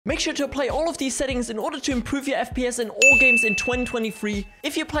Make sure to apply all of these settings in order to improve your FPS in all games in 2023.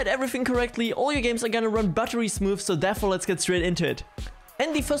 If you applied everything correctly, all your games are gonna run buttery smooth, so therefore let's get straight into it.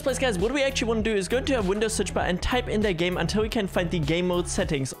 In the first place, guys, what we actually want to do is go into our Windows search bar and type in their game until we can find the game mode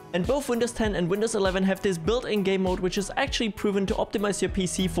settings. And both Windows 10 and Windows 11 have this built-in game mode, which is actually proven to optimize your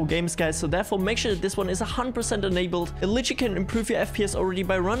PC for games, guys. So therefore, make sure that this one is 100% enabled. It literally can improve your FPS already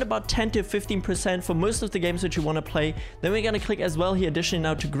by around about 10 to 15% for most of the games that you want to play. Then we're gonna click as well here additionally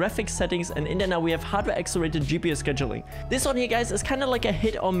now to graphics settings, and in there now we have hardware accelerated GPU scheduling. This one here, guys, is kind of like a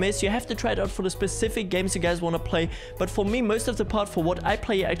hit or miss. You have to try it out for the specific games you guys want to play. But for me, most of the part for what I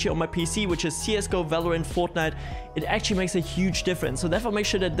play actually on my PC, which is CSGO, Valorant, Fortnite, it actually makes a huge difference. So therefore make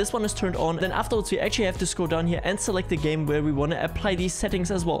sure that this one is turned on. Then afterwards we actually have to scroll down here and select the game where we want to apply these settings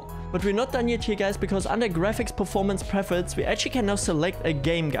as well. But we're not done yet here, guys, because under graphics performance preference we actually can now select a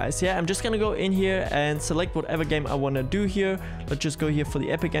game, guys. Yeah, I'm just gonna go in here and select whatever game I want to do here. Let's just go here for the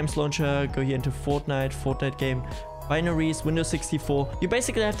Epic Games Launcher, go here into Fortnite game, binaries, Windows 64. You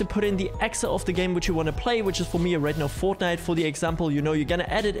basically have to put in the exa of the game which you want to play, which is for me right now Fortnite. For the example, you know, you're gonna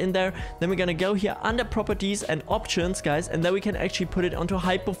add it in there. Then we're gonna go here under properties and options, guys, and then we can actually put it onto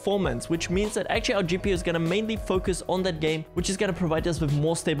high performance, which means that actually our GPU is gonna mainly focus on that game, which is gonna provide us with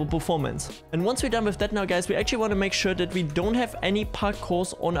more stable performance. And once we're done with that now, guys, we actually want to make sure that we don't have any park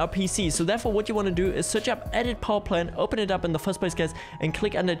cores on our PC. So therefore what you want to do is search up edit power plan, open it up in the first place, guys, and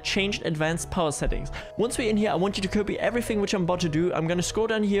click under change advanced power settings. Once we're in here, I want you to copy everything which I'm about to do. I'm gonna scroll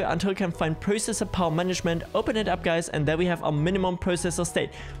down here until I can find processor power management, open it up, guys, and there we have our minimum processor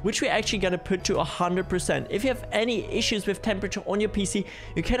state, which we're actually gonna put to 100%. If you have any issues with temperature on your PC,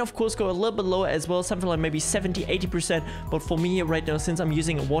 you can of course go a little bit lower as well, something like maybe 70-80%, but for me here right now, since I'm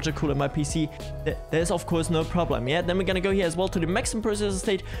using a water cooler in my PC, there's of course no problem. Yeah, then we're gonna go here as well to the maximum processor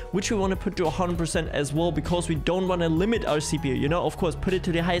state, which we want to put to 100% as well, because we don't want to limit our CPU, you know, of course put it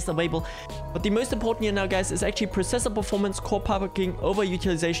to the highest available. But the most important here now, guys, is actually processor performance, core parking,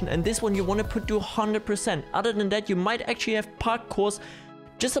 overutilization, and this one you want to put to 100%. Other than that, you might actually have park cores.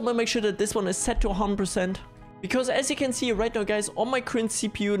 Just want to make sure that this one is set to 100%. Because as you can see right now, guys, on my current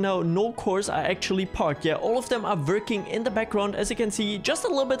CPU now, no cores are actually parked. Yeah, all of them are working in the background, as you can see, just a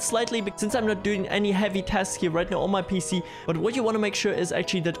little bit slightly, since I'm not doing any heavy tasks here right now on my PC. But what you want to make sure is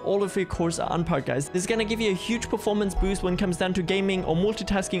actually that all of your cores are unparked, guys. This is going to give you a huge performance boost when it comes down to gaming or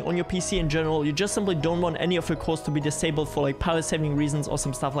multitasking on your PC in general. You just simply don't want any of your cores to be disabled for like power saving reasons or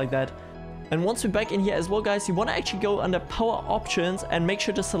some stuff like that. And once we're back in here as well, guys, you want to actually go under power options and make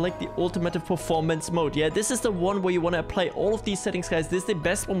sure to select the ultimate performance mode. Yeah, this is the one where you want to apply all of these settings, guys. This is the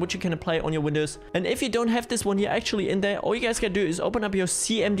best one which you can apply on your Windows. And if you don't have this one here actually in there, all you guys can do is open up your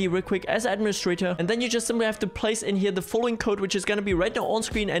CMD real quick as administrator, and then you just simply have to place in here the following code, which is going to be right now on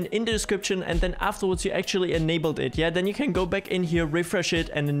screen and in the description, and then afterwards you actually enabled it. Yeah, then you can go back in here, refresh it,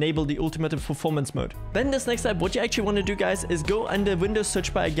 and enable the ultimate performance mode. Then this next step, what you actually want to do, guys, is go under Windows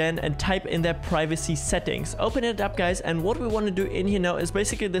search bar again and type in their privacy settings. Open it up, guys, and what we want to do in here now is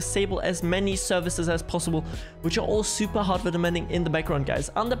basically disable as many services as possible, which are all super hardware demanding in the background, guys.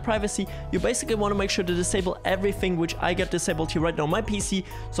 Under privacy, you basically want to make sure to disable everything which I got disabled here right now on my PC.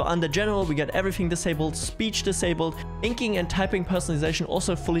 So under general, we got everything disabled, speech disabled, inking and typing personalization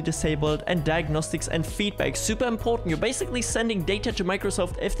also fully disabled, and diagnostics and feedback, super important. You're basically sending data to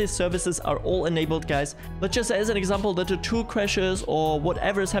Microsoft if these services are all enabled, guys. Let's just say as an example that the tool crashes or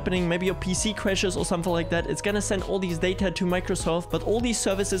whatever is happening, maybe your PC crashes or something like that, it's gonna send all these data to Microsoft, but all these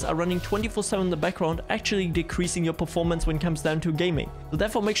services are running 24/7 in the background, actually decreasing your performance when it comes down to gaming. So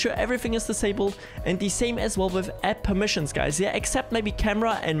therefore make sure everything is disabled, and the same as well with app permissions, guys. Yeah, except maybe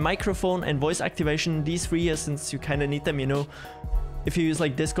camera and microphone and voice activation, these three here, since you kind of need them, you know. If you use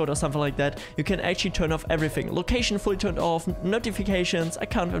like Discord or something like that, you can actually turn off everything. Location fully turned off, notifications,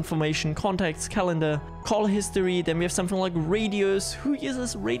 account information, contacts, calendar, call history. Then we have something like radios. Who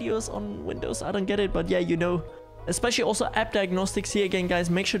uses radios on Windows? I don't get it, but yeah, you know. Especially also app diagnostics here again,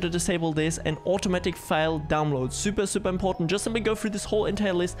 guys. Make sure to disable this, and automatic file download. Super important. Just simply go through this whole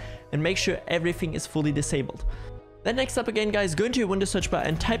entire list and make sure everything is fully disabled. Then next up again, guys, go into your Windows search bar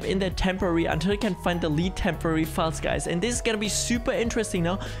and type in that temporary until you can find the lead temporary files, guys. And this is gonna be super interesting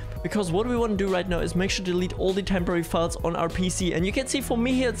now, because what we want to do right now is make sure to delete all the temporary files on our PC. And you can see for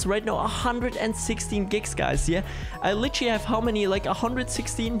me here, it's right now 116 gigs, guys. Yeah, I literally have how many, like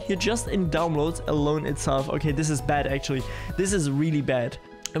 116 here just in downloads alone itself. Okay, this is bad actually. This is really bad.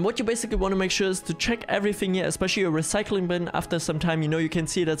 And what you basically want to make sure is to check everything here, especially your recycling bin. After some time, you know, you can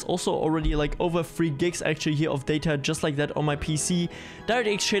see that's also already like over 3 gigs actually here of data, just like that on my PC.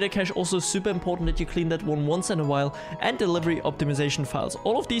 DirectX shader cache, also super important that you clean that one once in a while. And delivery optimization files.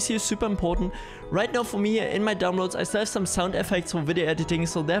 All of these here super important. Right now for me here in my downloads, I still have some sound effects for video editing,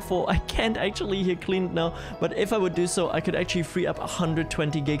 so therefore I can't actually hear clean it now, but if I would do so, I could actually free up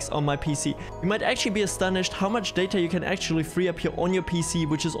 120 gigs on my PC. You might actually be astonished how much data you can actually free up here on your PC,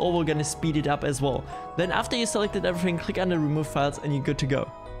 which is all we're gonna speed it up as well. Then after you selected everything, click on the remove files and you're good to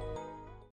go.